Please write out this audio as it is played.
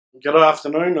Good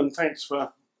afternoon, and thanks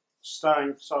for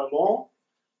staying so long.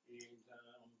 And the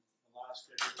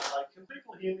last bit of the day. Can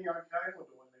people hear me okay, or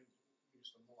do I need to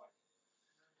use the mic?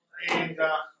 And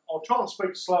I'll try and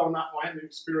speak slow enough. I haven't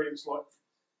experienced like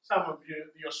some of you,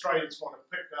 the Australians, might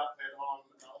have picked up that I'm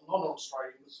not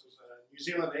Australian. This is a New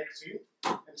Zealand accent,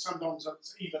 and sometimes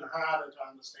it's even harder to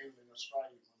understand than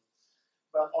Australian.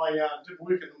 But I did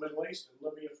work in the Middle East and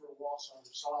lived here for a while, so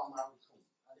salam alaikum.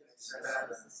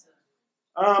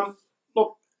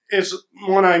 Look,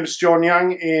 my name's John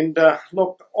Young, and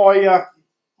look, I've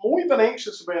always been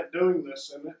anxious about doing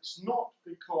this, and it's not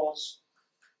because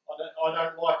I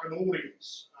don't like an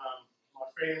audience. My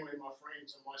family, my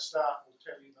friends, and my staff will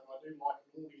tell you that I do like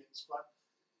an audience, but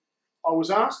I was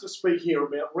asked to speak here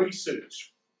about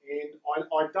research, and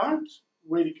I don't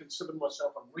really consider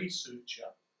myself a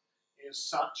researcher as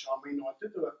such. I mean, I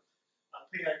did a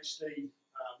PhD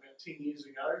about 10 years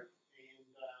ago,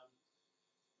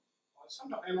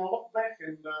 and I look back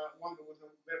and wonder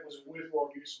whether that was a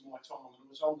worthwhile use of my time. And it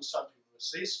was on the subject of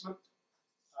assessment.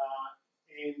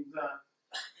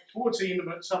 Towards the end of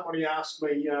it, somebody asked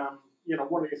me,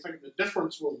 what do you think the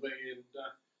difference will be? And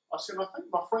I said, I think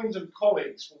my friends and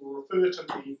colleagues will refer to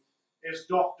me as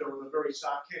doctor in a very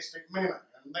sarcastic manner.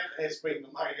 And that has been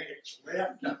the main actual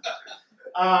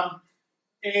outcome.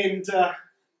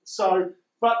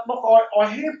 But look, I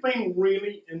have been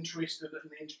really interested in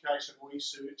education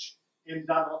research and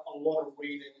done a lot of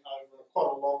reading over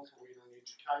quite a long career in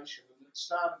education. And it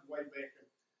started way back in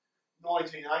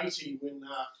 1980 when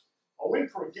I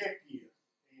went for a gap year.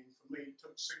 And for me, it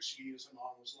took 6 years, and I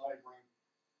was labouring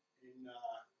in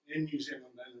New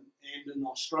Zealand and in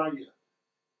Australia.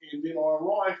 And then I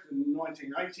arrived in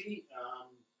 1980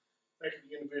 back at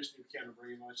the University of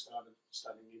Canterbury, and I started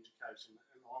studying education.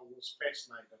 And I was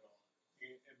fascinated about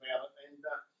it. And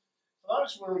for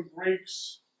those who were in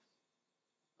Greg's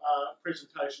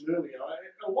presentation earlier,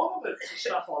 a lot of the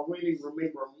stuff I really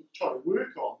remember and try to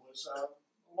work on was a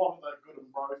lot of the good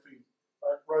and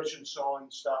Roshan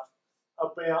sign stuff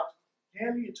about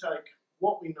how do you take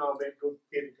what we know about good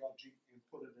pedagogy and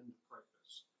put it into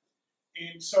practice.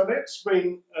 And so that's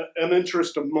been an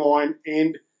interest of mine,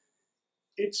 and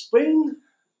it's been,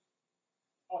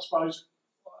 I suppose,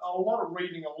 a lot of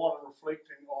reading, a lot of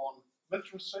reflecting on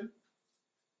literacy,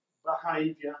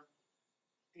 behaviour,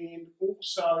 and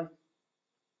also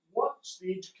what's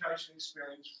the education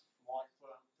experience like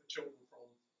for children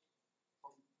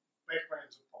from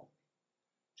backgrounds of poverty,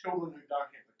 children who don't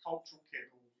have the cultural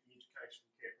capital, the education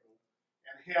capital,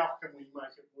 and how can we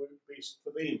make it work best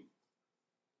for them.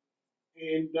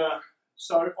 And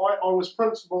so I was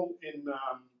principal in 3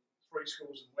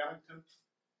 schools in Wellington,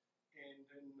 and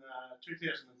in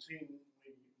 2010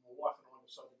 my wife and I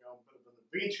decided to go on a bit of an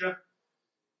adventure,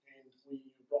 and we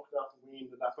rocked up and we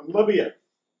ended up in Libya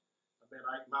about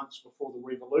 8 months before the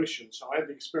revolution. So I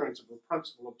had the experience of a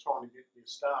principal of trying to get their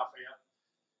staff out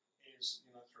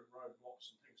through roadblocks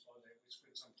and things like that. We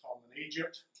spent some time in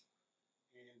Egypt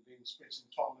and then spent some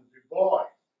time in Dubai.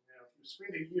 Now, if you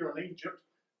spend a year in Egypt,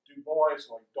 Dubai is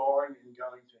like dying and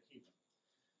going to heaven.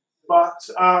 But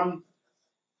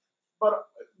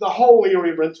the whole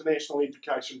area of international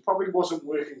education probably wasn't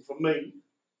working for me.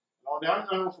 I don't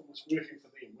know if it was working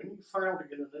for them. When you fail to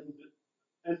get an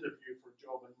interview for a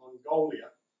job in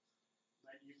Mongolia,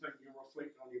 you think you're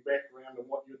reflecting on your background and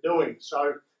what you're doing.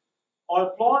 So I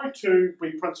applied to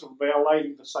be principal of Our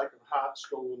Lady of the Sacred Heart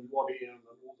School in Wadi in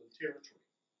the Northern Territory.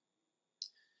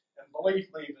 And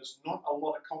believe me, there's not a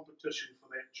lot of competition for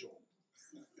that job.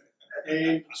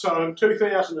 And so in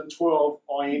 2012,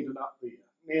 I ended up there.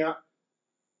 Now,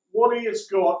 Wadi has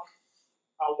got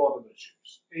a lot of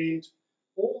issues, and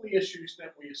all the issues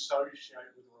that we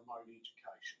associate with remote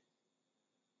education.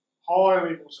 High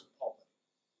levels of poverty,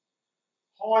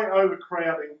 high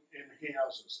overcrowding in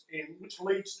houses, and which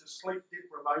leads to sleep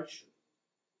deprivation.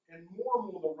 And more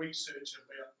the research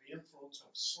about the influence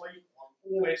of sleep on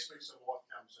all aspects of life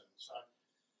comes in. So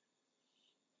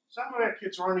some of our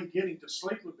kids are only getting to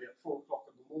sleep about 4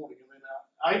 o'clock in the morning, and then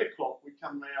at 8 o'clock we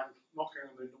come round knocking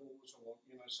on their doors or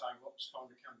saying, well, it's time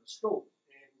to come to school.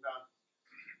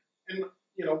 And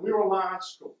we're a large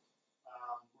school.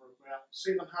 We're about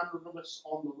 700 of us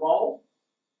on the roll.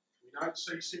 We don't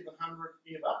see 700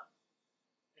 ever.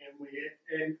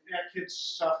 And our kids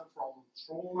suffer from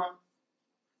trauma,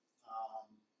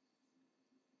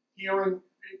 hearing.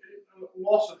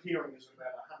 Loss of hearing is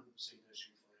about 100%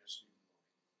 issue for our student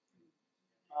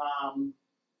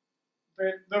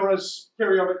body. There is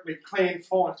periodically clan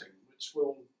fighting, which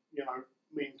will,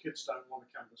 mean kids don't want to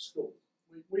come to school.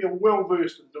 We are well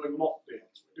versed in doing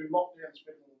lockdowns. We do lockdowns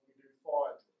better than we do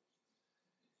fire drills.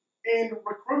 And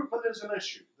recruitment is an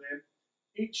issue.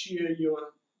 each year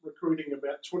you're recruiting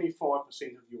about 25%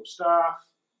 of your staff,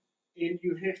 and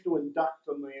you have to induct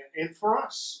them there. And for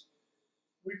us,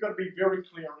 we've got to be very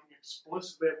clear and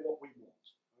explicit about what we want.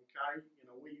 Okay, you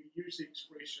know, we use the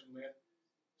expression that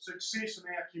success in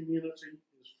our community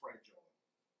is fragile,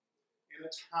 and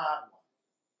it's hard won,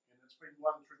 and it's been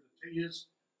won through the tears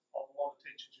of a lot of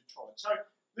teachers who tried. So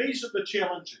these are the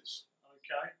challenges.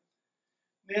 Okay,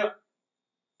 now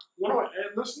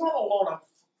and there's not a lot of,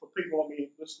 for people, I mean,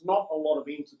 there's not a lot of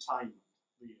entertainment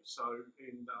there. So,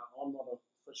 and I'm not a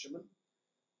fisherman,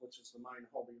 which is the main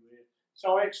hobby there.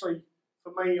 So actually,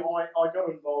 for me, I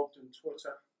got involved in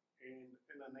Twitter and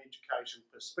in an education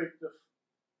perspective.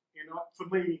 And for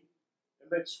me, and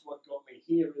that's what got me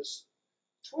here, is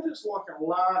Twitter's like a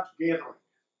large gathering,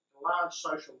 a large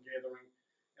social gathering.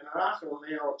 And after an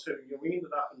hour or two, you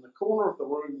ended up in the corner of the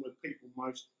room where people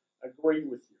most agree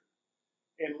with you.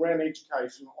 And around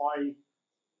education, I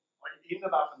ended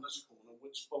up in this corner,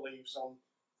 which believes on,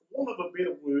 for want of a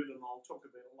better word, and I'll talk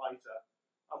about it later,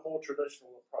 a more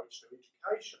traditional approach to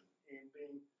education. And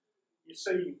then you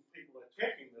see people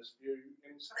attacking this view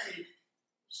and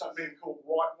something called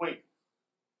right wing.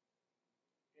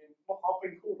 And look, I've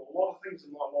been called a lot of things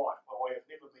in my life, but I have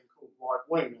never been called right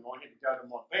wing. And I had to go to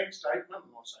my bank statement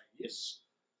and I say, yes,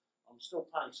 I'm still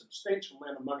paying a substantial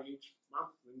amount of money each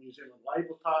month to the New Zealand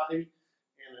Labour Party.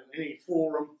 And in any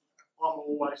forum, I'm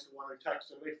always the one who takes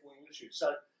the left-wing issue.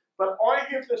 So, but I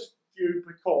have this view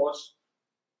because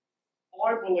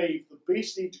I believe the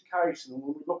best education, and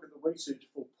when we look at the research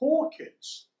for poor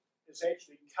kids, is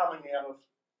actually coming out of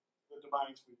the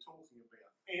domains we're talking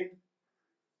about. And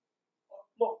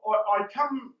look, I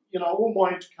come, you know, all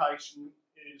my education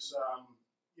is,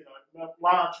 you know,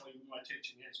 largely my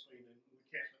teaching has been in the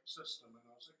Catholic system, and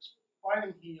I was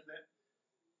explaining here that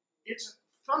it's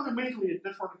fundamentally a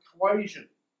different equation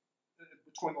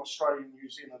between Australia and New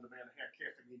Zealand about how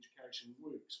Catholic education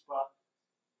works. But,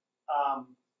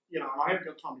 you know, and I haven't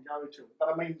got time to go into it,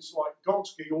 but I mean, it's like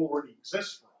Gonski already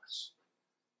exists for us.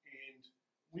 And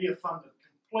we are funded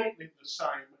completely the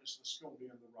same as the school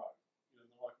down the road, you know,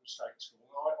 the local state school.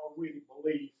 And I really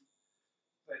believe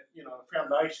that, you know, the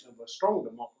foundation of a strong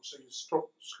democracy is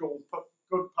school,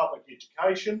 good public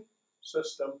education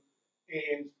system,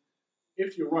 and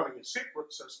if you're running a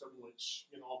separate system, which,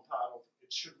 you know, I'm part of,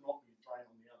 it should not be a drain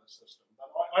on the other system.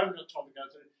 But I haven't got time to go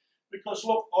through it. Because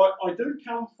look, I do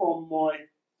come from my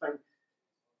thing,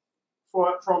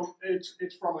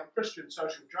 it's from a Christian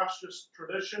social justice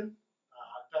tradition.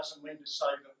 Doesn't mean to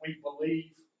say that we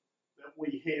believe that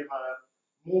we have a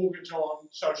mortgage on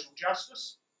social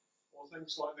justice or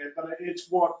things like that, but it's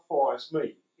what fires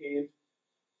me. And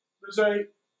there's a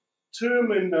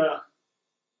term in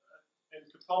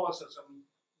Catholicism,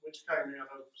 which came out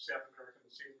of South America in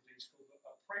the 70s, called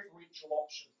a preferential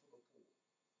option for the poor.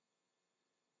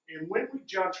 And when we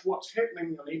judge what's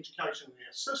happening in education in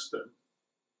our system,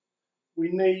 we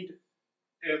need,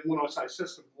 and when I say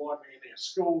system widely in our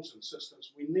schools and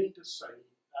systems, we need to ask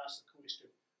the question,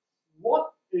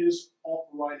 what is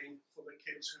operating for the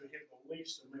kids who have the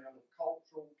least amount of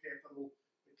cultural capital,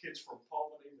 the kids from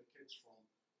poverty, the kids from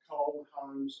cold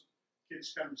homes,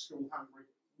 kids come to school hungry?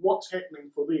 What's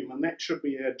happening for them? And that should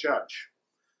be our judge.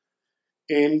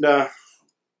 And I'll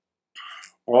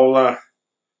go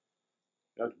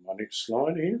to my next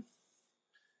slide here.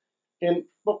 And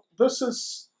look, this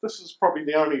is probably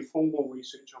the only formal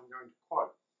research I'm going to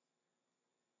quote.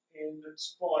 And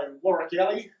it's by Warwick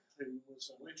Alley, who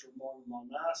was a lecturer of mine in my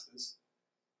master's.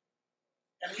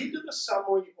 And he did a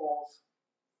summary of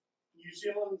New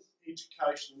Zealand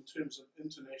education in terms of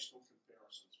international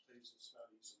comparisons, PISA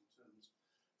studies in terms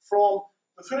from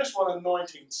the first one in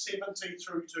 1970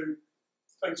 through to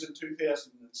things in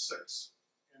 2006.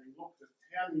 And he looked at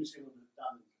how New Zealand had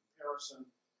done in comparison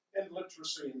in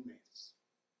literacy and maths.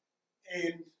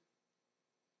 And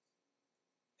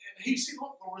he said,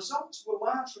 look, the results were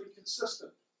largely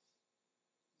consistent.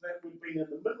 That we'd been in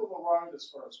the middle of the road as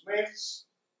far as maths,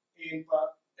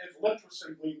 but in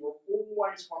literacy we were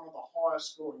always one of the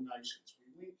highest scoring nations.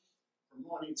 We went from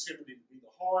 1970 to be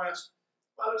the highest.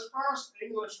 But as far as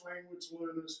English language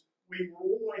learners, we were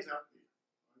always up there,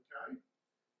 okay?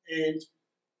 And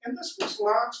this was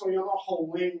largely on a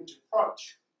whole language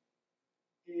approach.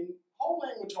 In whole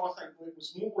language, I think it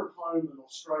was more at home in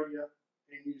Australia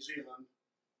and New Zealand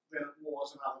than it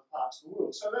was in other parts of the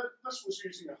world. So this was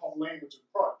using a whole language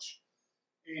approach.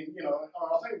 And, you know,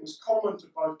 I think it was common to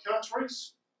both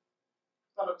countries,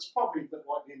 but it's probably a bit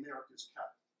like the America's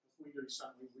Cup. If we do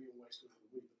something, we always do it a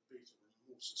wee bit better and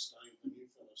more sustained than you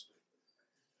fellas do.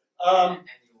 And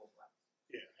the All Blacks.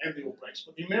 Yeah, and the All Blacks.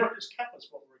 But the America's Cup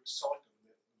is what we're excited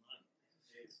about at the moment.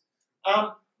 Yes.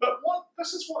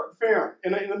 this is what it found,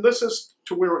 and this is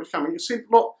to where it's coming. It said,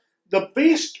 look, the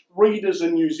best readers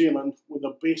in New Zealand were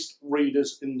the best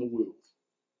readers in the world.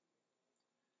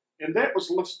 And that was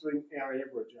lifting our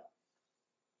average up.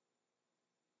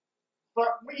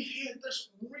 But we had this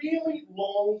really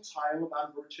long tail of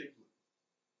underachievement.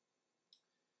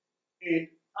 And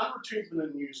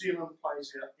underachievement in New Zealand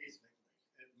plays out ethnically.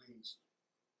 It means,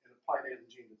 and it played out in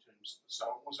gender terms. So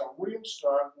it was a real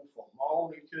struggle for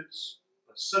Māori kids,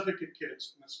 Pacifica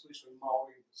kids, and especially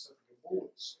Māori and Pacifica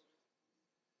boys.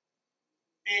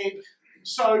 And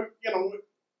so,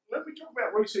 when we talk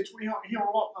about research, we hear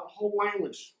a lot that whole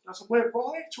language doesn't work.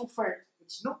 Well, in actual fact,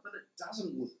 it's not that it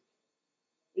doesn't work.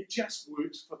 It just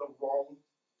works for the wrong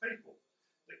people.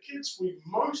 The kids we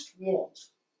most want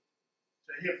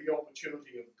to have the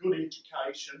opportunity of good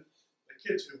education, the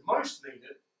kids who most need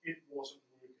it, it wasn't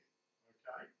working.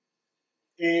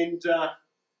 Okay? And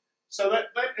so that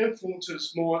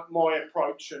influences my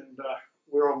approach and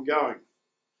where I'm going.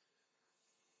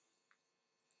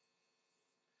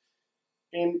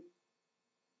 And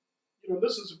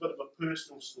this is a bit of a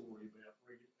personal story about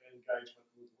engagement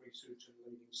with research in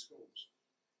leading schools.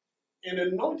 And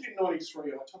in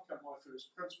 1993, I took up my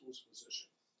first principal's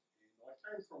position. And I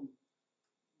came from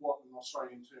what in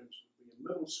Australian terms would be a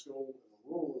middle school in a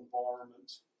rural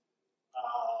environment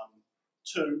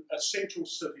to a central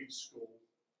city school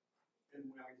in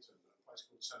Wellington, a place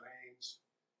called St Anne's.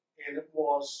 And it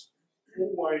was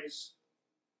always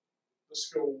the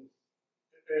school,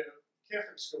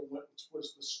 Catholic school, which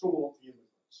was the school of the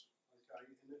immigrants. Okay?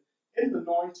 In the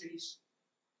 90s,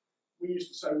 we used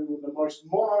to say we were the most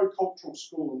monocultural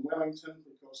school in Wellington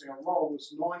because our role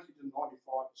was 90 to 95%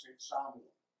 Samoan.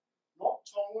 Not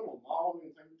Tongan or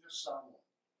Maori, anything, just Samoan.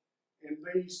 And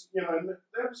these,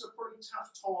 that was a pretty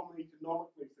tough time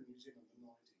economically for New Zealand in the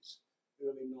 90s,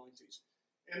 early 90s.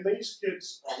 And these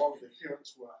kids, a lot of their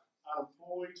parents were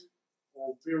unemployed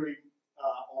or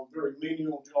on very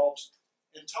menial jobs.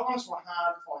 And times were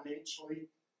hard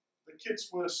financially. The kids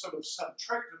were sort of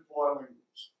subtracted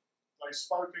bilinguals. They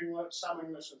spoke English, some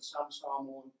English and some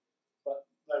Samoan, but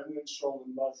they weren't strong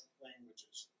in both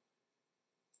languages.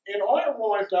 And I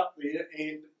arrived up there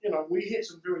and, we had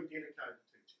some very dedicated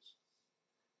teachers.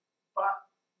 But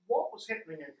what was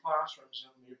happening in classrooms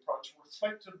and the approach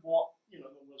reflected what, there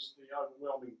was the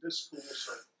overwhelming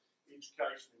discourse of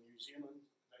education in New Zealand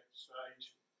at that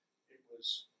stage. It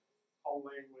was whole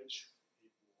language.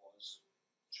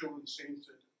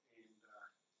 Children-centred and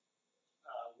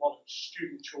a lot of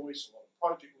student choice, a lot of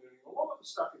project learning, a lot of the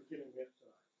stuff you're getting at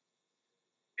today.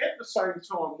 At the same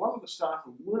time, one of the staff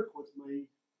who worked with me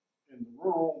in the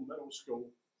rural middle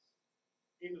school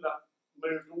ended up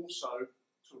moved also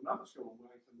to another school in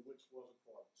Wellington, which was a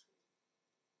private school.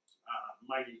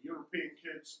 Mainly European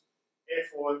kids,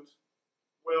 affluent,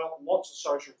 lots of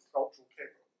social cultural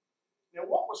capital. Now,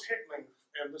 what was happening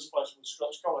in this place was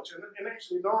Scots College, and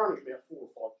actually they're only about 4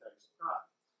 or 5 k's apart.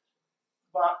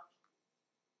 But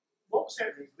what was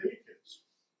happening for their kids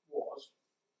was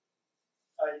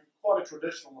quite a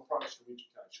traditional approach to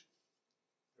education.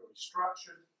 Very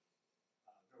structured,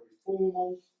 very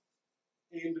formal,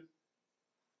 and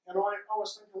I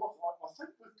was thinking, look, I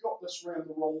think we've got this round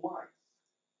the wrong way.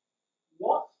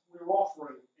 What we're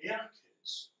offering our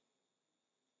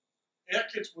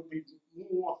kids would be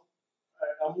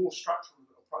a more structured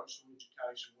approach to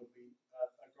education would be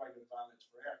a great advantage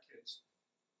for our kids.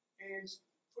 And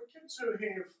for kids who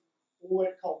have all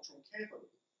that cultural capital,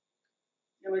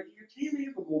 you can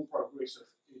have a more progressive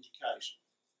education.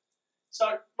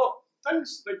 So, look,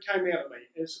 things that came out of me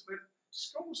is that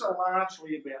schools are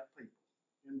largely about people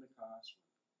in the classroom.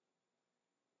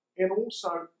 And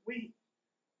also, we,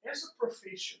 as a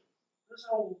profession, there's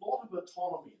a lot of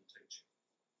autonomy in teaching.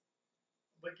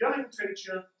 The beginning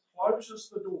teacher closes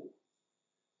the door.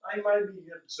 They may be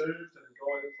observed and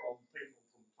guided from people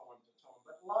from time to time,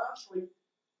 but largely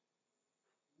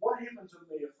what happens in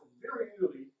there from very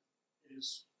early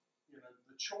is,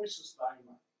 the choices they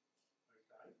make.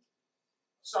 Okay?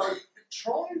 So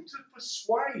trying to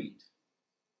persuade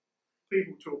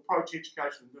people to approach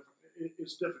education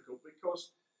is difficult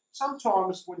because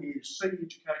sometimes when you see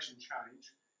education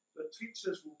change, the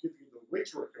teachers will give you the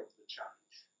rhetoric of the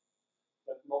change,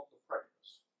 but not the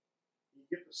practice. You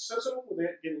get the sizzle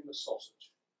without getting the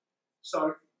sausage.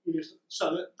 So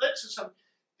that's something.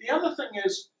 The other thing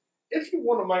is, if you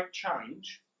want to make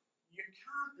change, you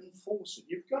can't enforce it.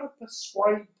 You've got to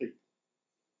persuade people.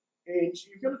 And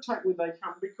you've got to take where they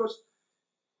come, because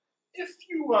if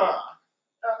you are,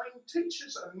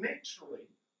 teachers are naturally,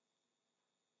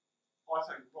 I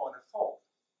think by default,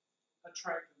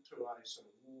 attracted to a sort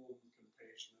of warm,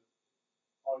 compassionate,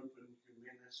 open,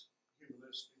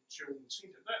 humanistic,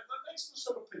 children-centred. That's the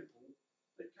sort of people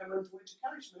that come into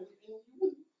education, and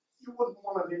you wouldn't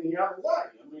want it any other way.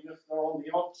 I mean, if they're on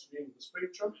the opposite end of the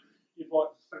spectrum, you'd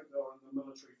like to think they're in the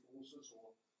military forces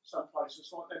or some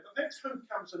places like that. But that's who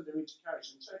comes into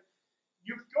education. So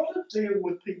you've got to deal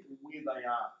with people where they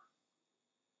are.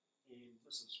 And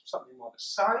this is something like a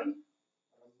say,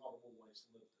 but I'm not always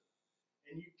lived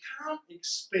it. And you can't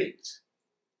expect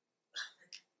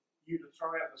you to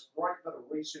throw out this great bit of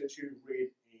research you've read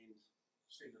and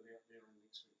send it out there and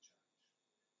expect change.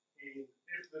 And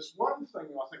if there's one thing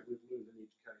I think we've learned in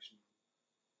education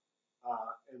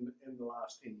in the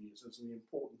last 10 years is the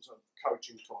importance of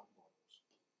coaching type models.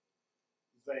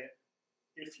 That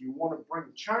if you want to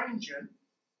bring change in,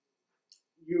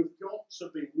 you've got to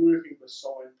be working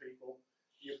beside people,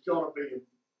 you've got to be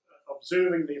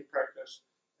observing their practice,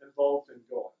 involved in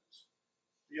guidance.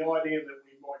 The idea that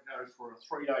we might go for a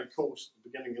 3-day course at the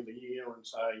beginning of the year and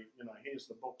say, here's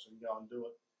the books and go and do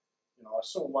it. I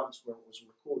saw once where it was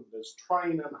recorded as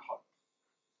train and hope.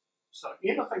 So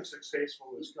anything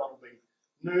successful has got to be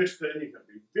nursed in. You've got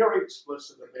to be very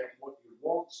explicit about what you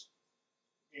want.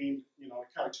 And, a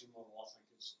coaching model, I think,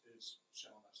 is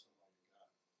showing us the way to go.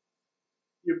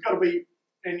 You've got to be,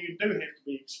 and you do have to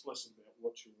be explicit about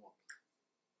what you want.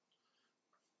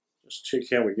 Just check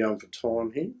how we're going for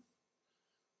time here.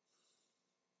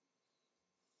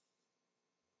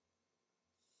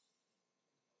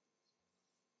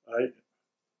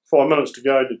 5 minutes to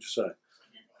go, did you say?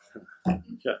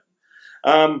 Okay.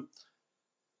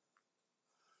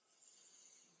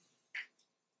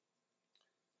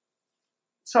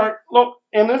 So look,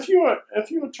 and if you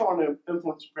were trying to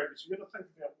influence practice, you've got to think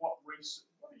about what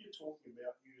are you talking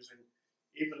about using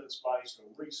evidence-based or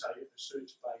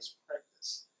research-based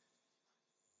practice.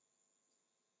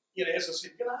 As I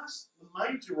said, you can ask the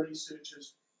major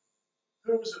researchers,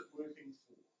 who is it working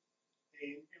for?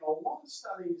 And a lot of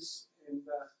studies, and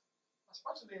I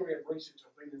suppose an area of research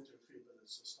I've been into a fair bit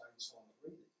is sustained silent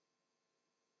reading.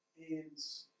 And,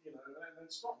 and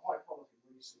it's not high quality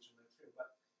research in that field,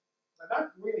 but they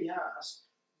don't really ask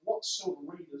what sort of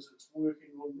readers it's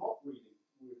working or not working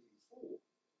for.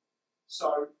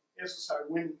 So, as I say,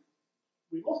 when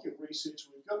we look at research,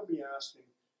 we've got to be asking,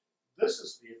 this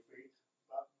is the effect,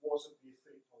 but was it the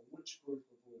effect on which group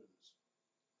of learners?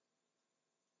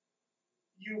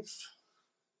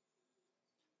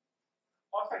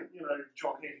 I think,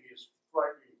 John Henry is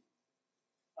greatly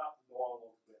up the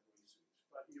dialogue about research,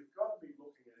 but you've got to be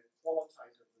looking at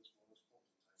qualitative as well as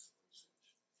quantitative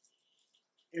research.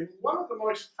 And one of the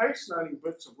most fascinating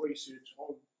bits of research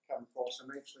I've come across,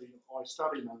 and actually I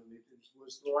studied underneath it,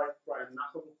 was the late Graham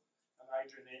Nuttall and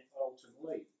Adrian Elton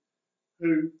Lee,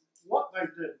 who, what they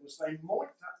did was they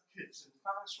mic'd up kids in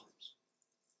classrooms.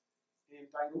 And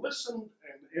they listened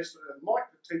and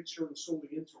mic'd the teacher and saw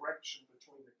the interaction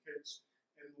between the kids,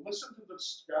 and listened to the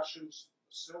discussions,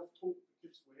 the self-talk the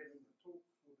kids were having, the talk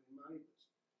with their neighbours.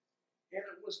 And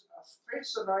it was a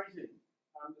fascinating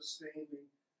understanding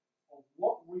of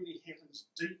what really happens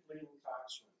deeply in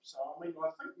classrooms. So, I think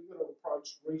we've got to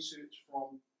approach research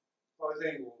from both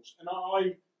angles. And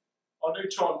I do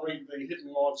try and read the Hidden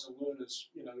Lives of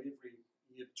Learners, every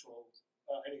year to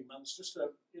 18 months, just to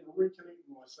reconnect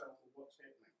myself with what's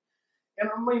happening.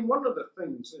 And one of the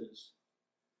things is,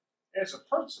 as a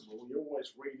principal, you're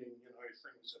always reading,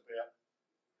 things about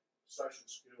social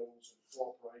skills and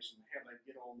cooperation, and how they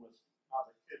get on with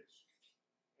other kids.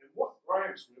 And what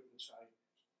Graham's work would say,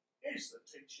 as the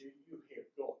teacher, you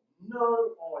have got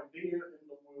no idea in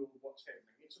the world what's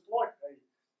happening. It's like a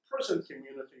prison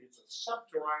community, it's a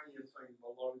subterranean thing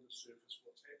below the surface,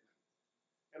 what's happening.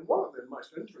 And one of the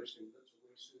most interesting bits of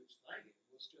research they did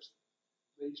was just,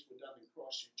 these were done in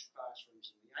Christchurch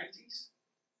classrooms in the 80s,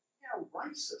 how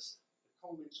racist the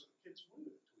comments of the kids were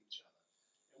to each other.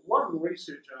 And one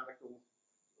research article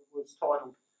was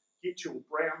titled, "Get Your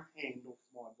Brown Hand Off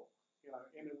My Book,"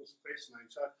 and it was fascinating.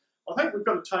 So I think we've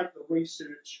got to take the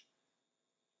research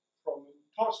from the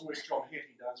types of work John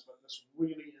Hattie does, but this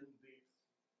really in-depth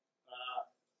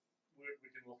work we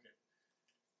can look at.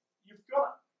 You've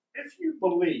got, if you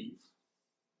believe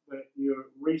that your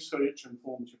research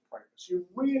informs your practice, you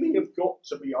really have got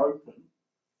to be open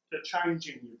to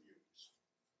changing your views.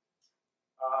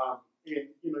 And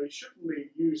you shouldn't be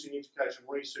using education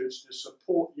research to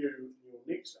support you in your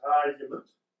next argument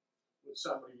with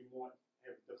somebody you might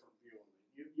have a different view on.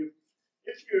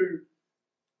 If you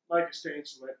make a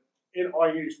stance on that, and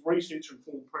I use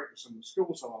research-informed practice in the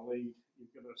schools I lead,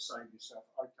 you've got to say to yourself,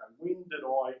 okay, when did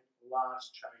I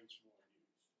last change my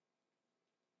views?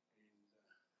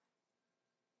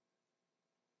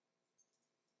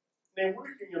 Now,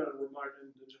 working in a remote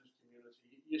Indigenous community,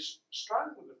 community, you're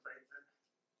struggling with the fact that,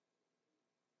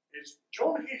 as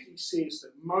John Hattie says,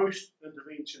 that most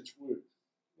interventions work.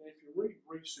 Now, if you read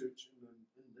research in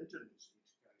Indigenous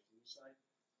education, you say,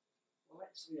 well,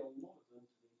 actually, a lot of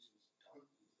interventions don't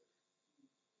work.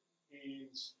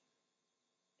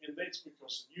 And that's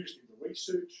because usually the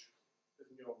research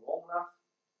didn't go long enough.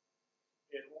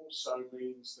 It also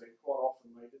means that quite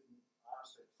often they didn't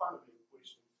ask that fundamental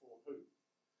question, for who?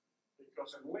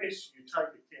 Because unless you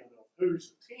take account of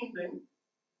who's attending,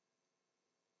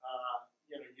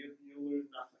 you learn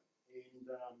nothing. And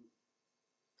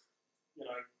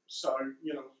so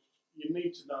you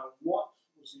need to know what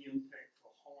was the impact for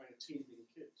high attending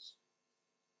kids.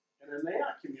 And in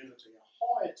our community, a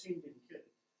high attending kid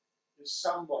is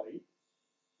somebody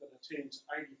that attends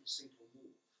 80% or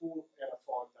more, 4 out of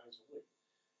 5 days a week.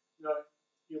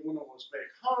 When I was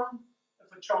back home, if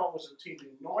a child was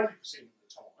attending 90% of the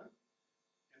time,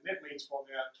 and that means by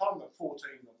the time they're 14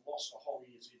 they've lost a whole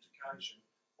year's education,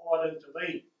 I'd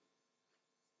intervene.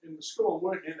 In the school I'm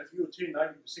working in, if you attend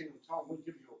 80% of the time, we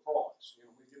give you a prize. We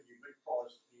give you a big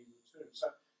prize at the end of the term. So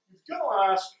you've got to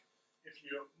ask, if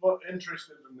you're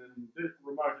interested in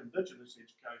remote Indigenous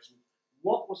education,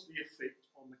 what was the effect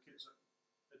on the kids that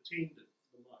attended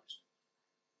the most?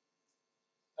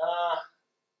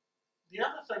 The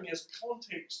other thing is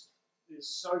context is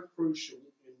so crucial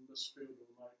in this field of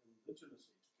remote Indigenous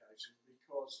education,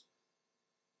 because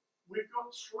we've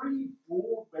got 3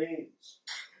 broad bands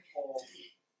of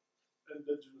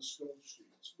Indigenous school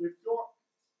students. We've got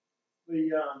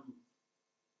the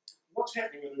what's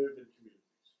happening in urban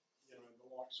communities,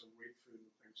 the likes of Redfern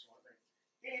and things like that.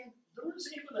 And there is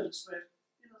evidence that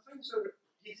things are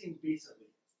getting better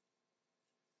there.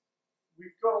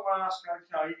 We've got to ask,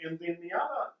 okay, and then the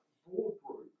other broad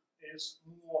group is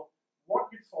more what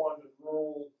you find in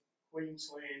rural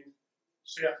Queensland,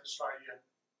 South Australia,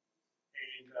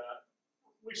 and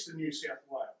Western New South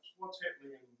Wales. What's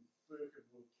happening in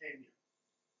Burkenville, Canyon?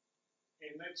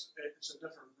 And it's a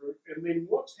different group. And then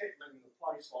what's happening in a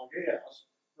place like ours,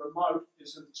 remote,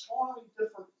 is entirely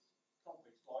different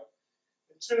context. Like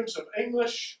in terms of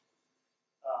English,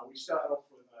 we started off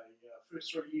with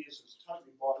first 3 years as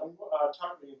totally bilingual,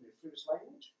 totally in their first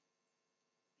language,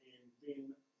 and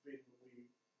then we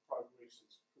progress.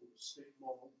 It's called a STEP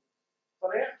model.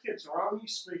 But our kids are only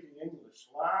speaking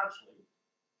English largely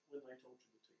when they talk to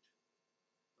the teacher.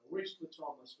 The rest of the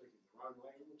time they're speaking their own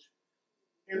language.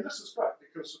 And this is great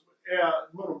because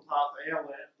our middle part,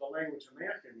 the language in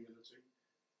our community,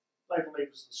 they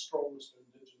believe is the strongest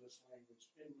Indigenous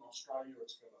language in Australia.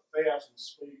 It's got 1,000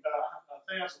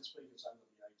 speakers under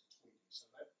the age of 20. So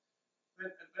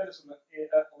that isn't a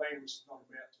language that's not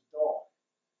about to die.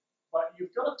 But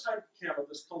you've got to take account of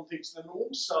this context, and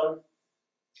also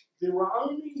there are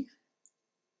only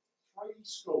 3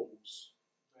 schools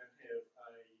that have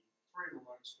 3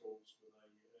 remote schools with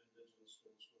Indigenous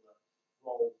schools with a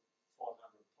roll 500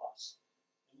 plus.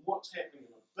 And what's happening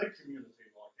in a big community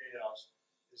like ours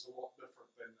is a lot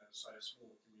different than, say, a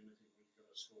smaller community where you've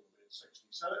got a school of about 60.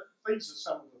 So these are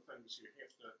some of the things you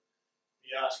have to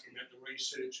be asking at the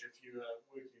research if you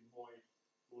work in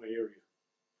my area.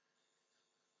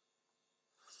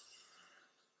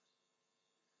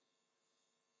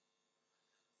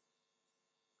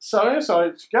 So as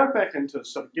I go back into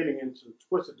sort of getting into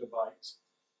Twitter debates,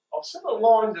 I've sort of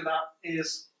lined it up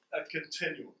as a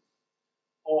continuum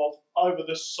of over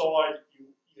this side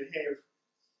you have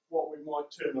what we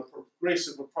might term a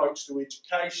progressive approach to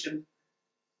education,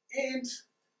 and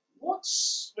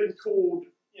what's been called,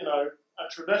 a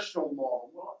traditional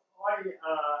model,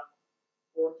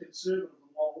 or a conservative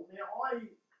model. Now, I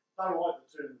don't like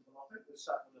the term, but I think there's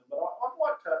something in it. But I'd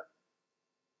like to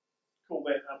call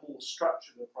that a more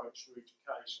structured approach to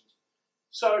education.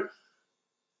 So,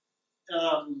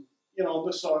 on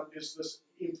this side is this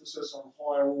emphasis on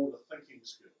higher order thinking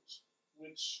skills,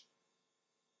 which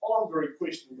I'm very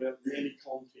questionable about in any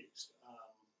context.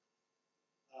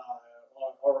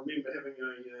 I remember having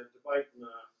a debate in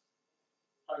a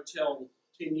hotel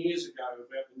 10 years ago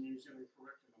about the New Zealand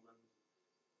curriculum, and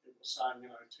it was saying,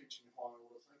 teaching higher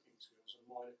order thinking skills. And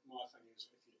my thing is,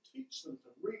 if you teach them to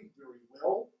read very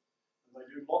well, and they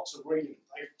do lots of reading,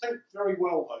 they think very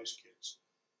well, those kids.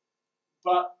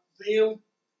 But the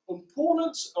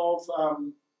importance of, I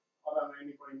don't know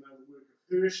anybody know the work of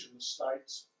Hirsch in the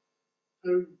States,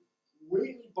 who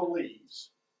really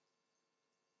believes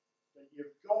that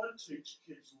you've got to teach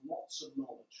kids lots of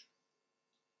knowledge.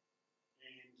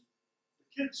 And the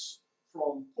kids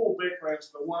from poor backgrounds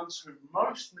are the ones who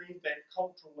most need that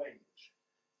cultural language.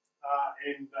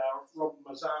 And Rob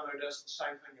Mazzano does the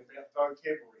same thing about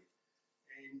vocabulary.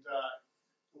 And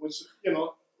it was, a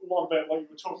lot of about what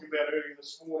you were talking about earlier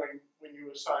this morning when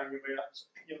you were saying about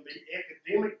the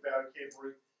academic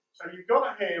vocabulary. So you've got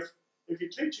to have, if you're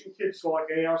teaching kids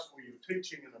like ours or you're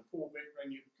teaching in a poor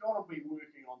background, you've got to be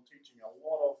working on teaching a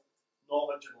lot of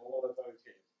knowledge and a lot of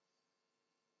vocab.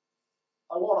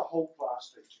 A lot of whole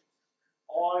class teaching.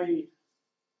 I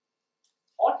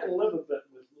can live a bit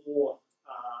with more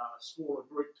smaller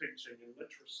group teaching and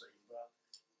literacy, but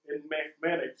in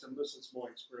mathematics, and this is my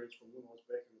experience from when I was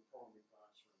back in the primary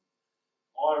classroom,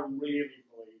 I really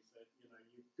believe that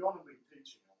you've got to be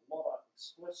teaching a lot of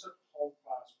explicit whole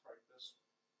class practice.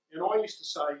 And I used to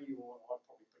say, or I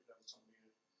probably picked up somewhere,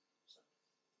 so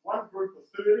one group of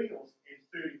 30 and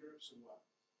 30 groups in one,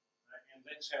 and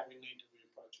that's how we need to be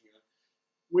approaching it.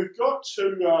 We've got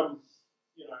to,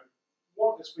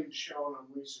 what has been shown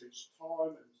in research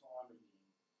time and time again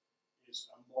is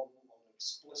a model of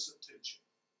explicit teaching.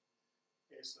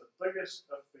 Has the biggest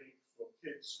effect for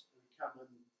kids who come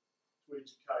into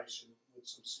education with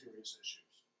some serious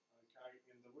issues. Okay,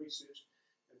 and the research,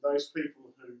 and those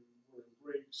people who were in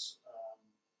Greg's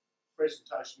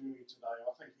presentation earlier today,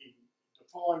 I think he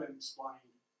defined and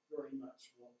explained very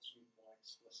much what's meant by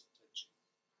explicit teaching.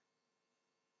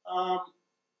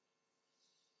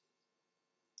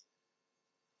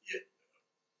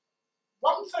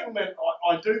 One thing that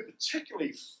I do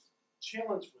particularly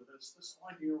challenge with is this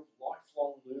idea of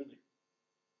lifelong learning.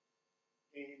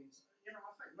 And, I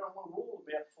think we're all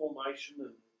about formation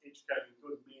and educating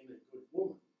good men and good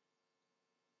women.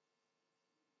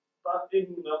 But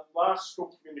in the last school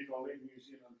community I led in New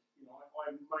Zealand, I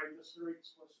made this very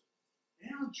explicit.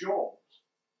 Our job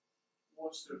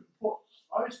was to put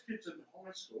those kids into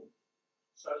high school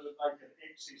so that they could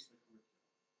access the curriculum.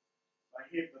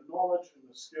 They had the knowledge and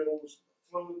the skills, the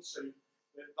fluency,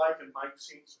 that they can make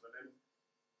sense of it. And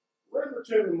around the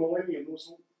turn of the millennium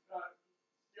was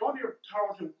the idea of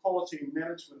talent and quality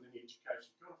management in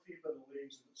education got a fair bit of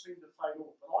legs and it seemed to fade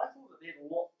off. But I thought it had a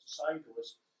lot to say to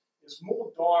us. There's more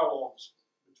dialogues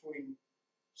between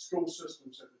school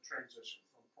systems at the transition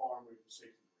from primary to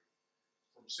secondary,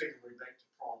 from secondary back to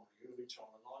primary, early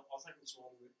childhood. I think it's a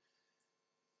lot of it.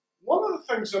 One of the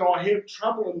things that I have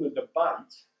trouble in the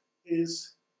debate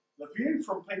is the view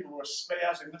from people who are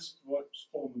espousing this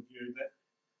form of view that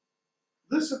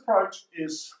this approach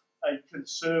is a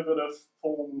conservative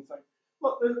form of thing.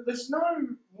 Look, there's no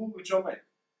mortgage on that.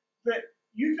 That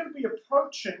you can be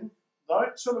approaching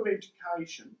that sort of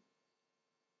education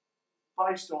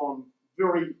based on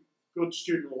very good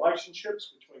student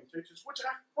relationships between teachers, which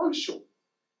are crucial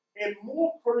and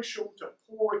more crucial to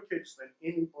poorer kids than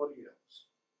anybody else.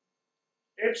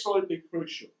 Absolutely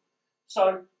crucial.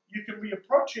 So you can be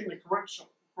approaching the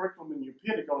curriculum and your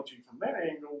pedagogy from that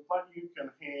angle, but you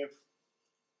can have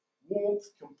warmth,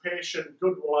 compassion,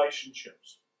 good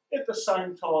relationships at the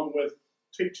same time with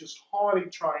teachers highly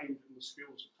trained in the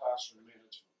skills of classroom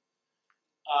management.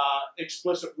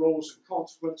 Explicit rules and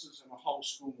consequences and a whole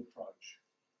school approach.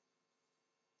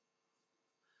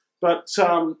 But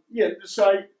to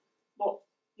say, look,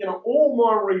 all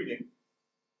my reading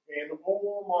and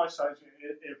all my saying,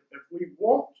 if we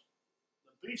want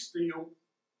the best deal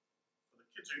for the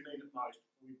kids who need it most,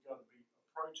 we've got to be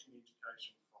approaching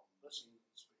education from this end of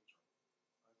the spectrum.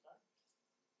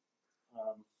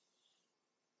 Okay.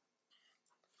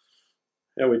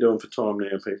 How are we doing for time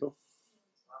now, people?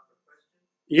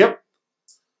 Yep.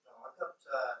 So I've got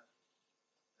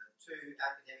two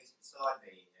academics beside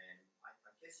me, and I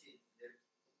guess they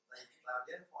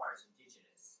identify as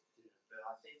Indigenous, but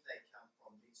I think they come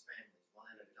from mixed families. One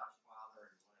had a Dutch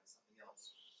father and one had something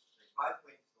else. They both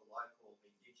went to the local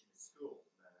Indigenous school,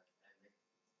 and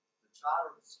the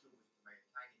charter of the school was to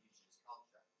maintain Indigenous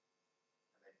culture.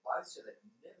 And they both said they'd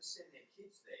never send their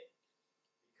kids there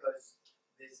because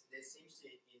there seems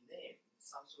to, in them,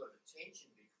 some sort of a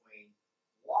tension between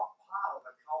what part of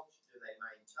a culture do they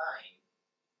maintain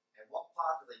and what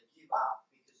part do they give up?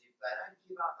 Because if they don't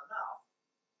give up enough,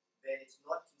 then it's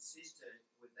not consistent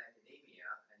with academia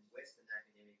and Western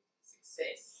academic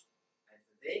success. And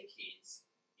for their kids,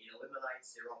 it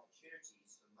eliminates their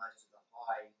opportunities for most of the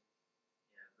high,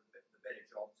 the better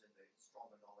jobs and the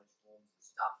stronger knowledge forms and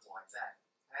stuff like that.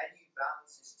 How do you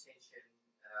balance this tension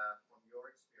from your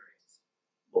experience?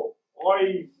 Well,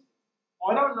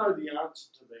 I don't know the answer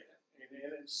to that.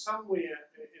 And it's something I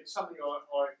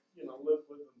live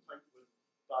with and think with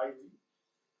daily.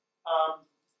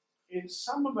 And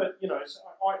some of it,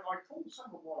 I call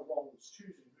some of my roles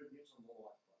choosing who gets on the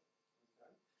lifeboat.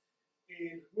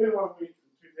 Okay? And when I went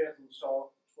from 2012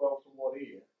 to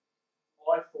Whatever,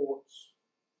 I thought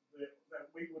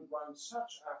that we would run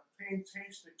such a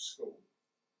fantastic school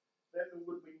that there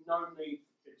would be no need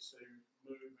for kids to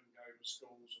move and go over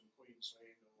schools in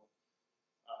Queensland or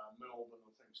Melbourne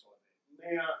or things like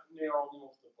that. Now I'm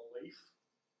of the belief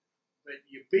that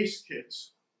your best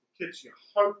kids, the kids you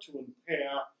hope to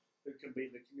empower, who can be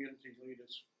the community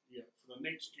leaders for the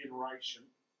next generation,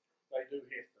 they do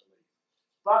have to leave.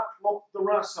 But look, there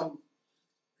are some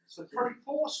pretty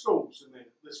poor schools in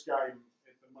this game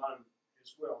at the moment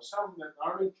as well. Some that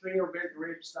only care about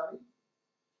your ed study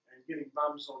and getting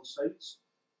bums on seats.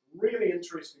 Really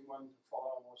interesting one to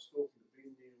follow. I was talking to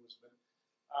Ben there was the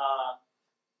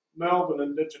Melbourne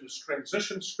Indigenous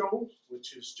Transition School,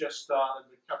 which has just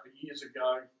started a couple of years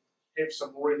ago, have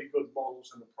some really good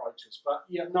models and approaches. But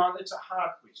yeah, no, it's a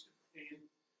hard question.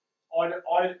 And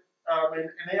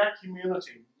in our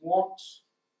community wants,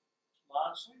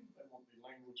 largely, they want their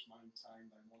language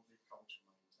maintained, they want their culture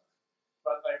maintained.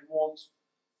 But they want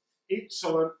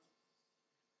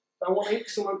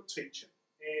excellent teaching.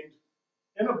 And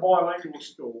in a bilingual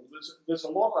school, there's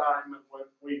a lot of argument where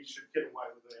we should get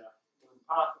away with our,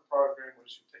 part of the program we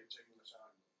should teach English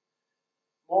only.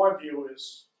 My view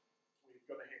is we've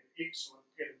got to have excellent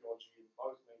pedagogy in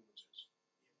both languages.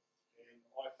 And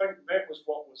I think that was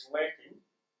what was lacking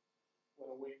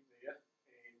when I went there.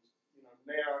 And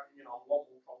now I'm a lot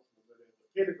more confident that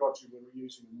the pedagogy we were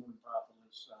using in Moonpath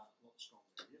is a lot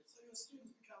stronger. Yeah. So your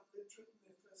students become literate in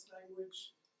their first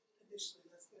language initially,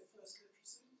 that's their first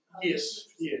literacy? Yes,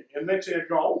 yeah, and that's our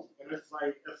goal. And if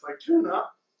they turn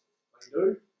up, they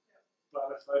do. But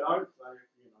if they don't,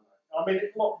 I mean,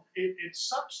 it's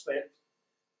such that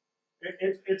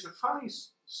it's a funny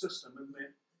system in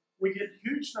that we get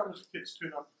huge numbers of kids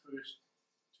turn up the first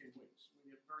 10 weeks.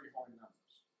 We get very high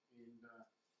numbers.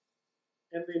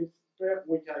 And then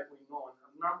about week 8, week 9,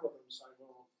 a number of them say,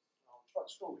 well, I'll try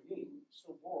school again, it's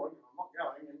still boring, and I'm not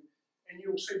going, and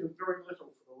you'll see them very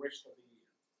little for the rest of the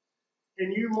year.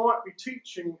 And you might be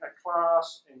teaching a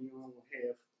class and you will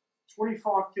have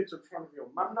 25 kids in front of you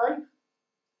on Monday,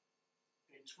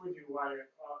 20 away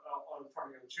on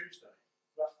front of you on Tuesday,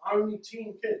 but only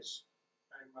 10 kids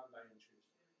came Monday and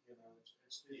Tuesday.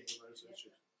 It's there for those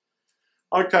issues.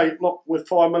 Okay, look, with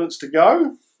 5 minutes to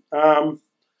go,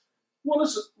 what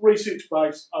is research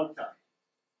based? Okay,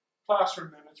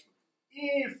 classroom management.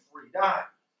 Every day,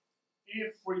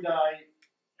 you've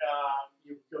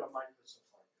got to make this a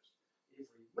focus.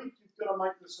 Every week you've got to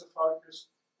make this a focus,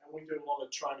 and we do a lot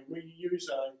of training. We use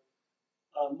a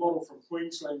model from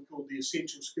Queensland called the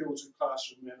Essential Skills of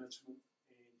Classroom Management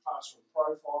and Classroom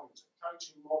Profiling. It's a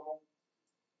coaching model.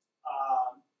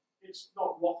 It's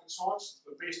not rocket science. It's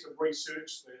the best of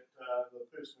research that the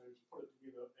person who's put it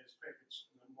together has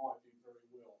packaged, in my view, very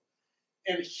well.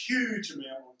 And a huge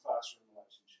amount on classroom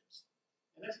relationships.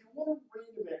 And if you want to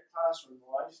read about classroom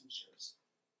relationships,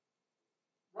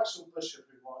 Russell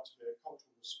Bishop, who writes about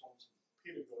cultural response and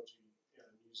pedagogy out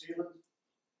of New Zealand,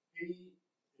 he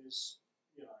is,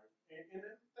 and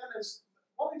that is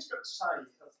what he's got to say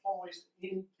applies to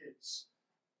any kids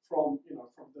from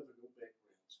difficult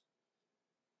backgrounds.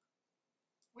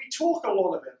 We talk a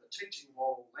lot about the teaching of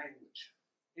oral language,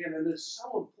 and it is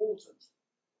so important.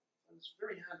 And it's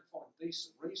very hard to find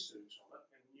decent research on it.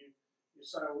 And you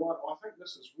say, all right, I think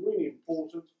this is really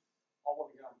important. I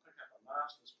want to go and pick up a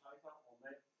master's paper on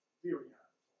that. Very hard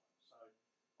to find. So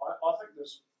I think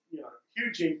there's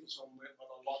huge emphasis on that, but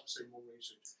I'd like to see more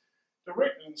research.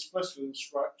 Direct and explicit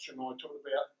instruction, I talked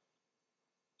about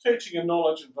teaching a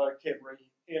knowledge and vocabulary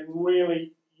and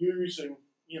really using,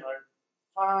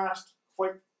 fast,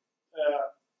 quick,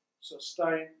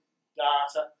 sustained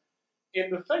data. And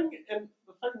the thing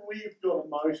we've got to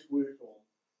most work on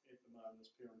at the moment is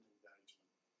parent engagement.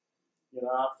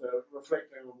 After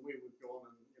reflecting on where we've gone,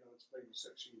 and it's been a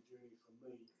 6-year journey for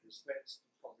me, because that's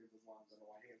probably the one that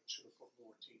I should have put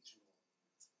more attention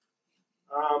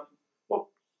on.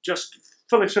 Just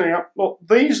finishing up, look,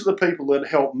 these are the people that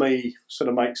help me sort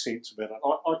of make sense about it.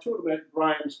 I talked about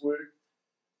Graham's work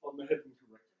on the hidden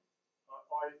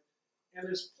curriculum. And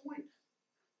his point,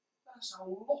 there's a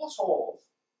lot of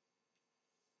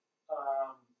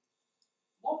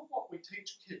what we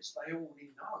teach kids, they already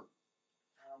know.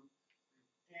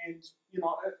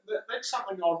 That's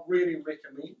something I'd really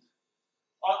recommend.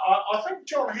 I think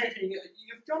John Hacking,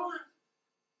 you've got to,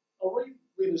 I'll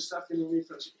read his stuff in the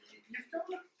reference, you've got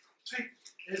to take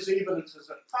his evidence as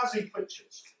a fuzzy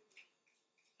pictures.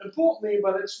 Important there,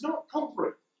 but it's not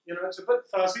concrete. It's a bit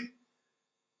fuzzy.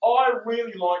 I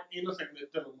really like anything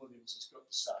that Dylan Williams has got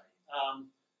to say.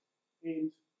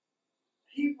 And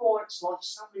he writes like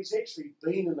somebody's actually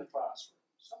been in the classroom.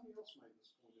 Somebody else made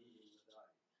this point earlier in the day.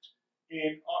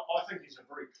 And I think he's a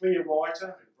very clear writer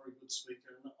and a very good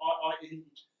speaker. And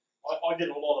I get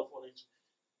a lot of what he's.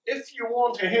 if you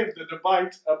want to have the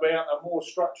debate about a more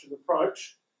structured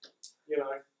approach, you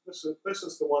know, this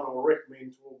is the one I'll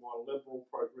recommend to all my liberal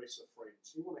progressive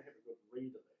friends. You want to have a good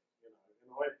read of it, you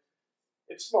know. And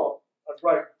it's not a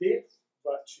great depth,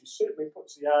 but she certainly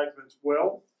puts the arguments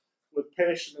well, with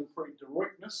passion and pretty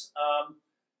directness.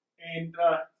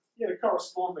 You know,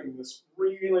 corresponding this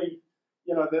really,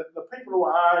 you know, the people who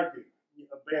argue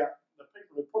about, the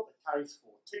people who put the case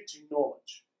for teaching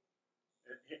knowledge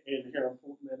and how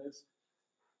important that is.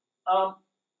 I've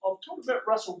talked about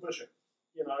Russell Bishop,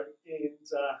 you know, and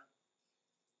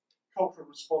cultural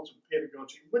responsive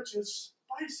pedagogy, which is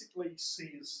basically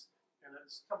says, and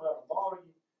it's come out of Māori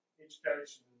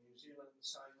education in New Zealand,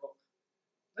 saying, look,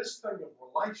 this thing of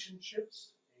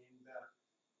relationships and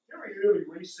very early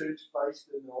research based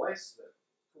in Alaska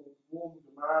called warm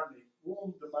demand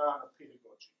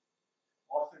pedagogy,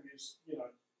 I think is, you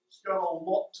know, it's got a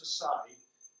lot to say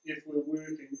if we're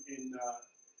working in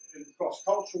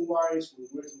cross-cultural ways,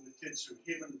 we're working with kids who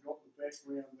haven't got the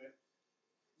background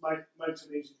that makes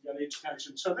it easy to get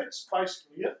education. So that's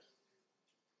basically it.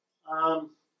 I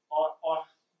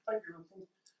think you're important.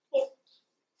 Look,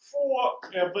 for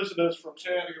our visitors from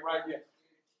Saudi Arabia,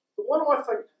 the one I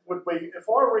think would be, if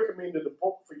I recommended a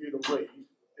book for you to read,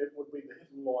 it would be The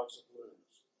Hidden Lives of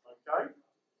Learners, okay?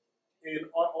 And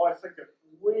I think it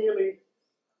really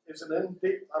is an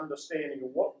in-depth understanding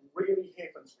of what really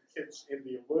happens for kids in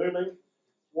their learning,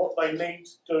 what they need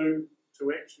to do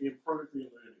to actually improve their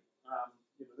learning.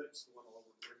 You know, that's the one I would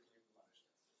recommend the most.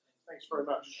 Thanks very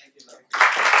much. Thank you,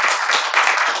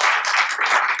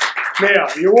 Now,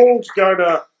 you're all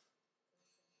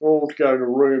go to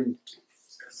room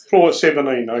floor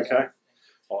 17, okay? I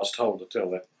was told to tell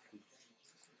that.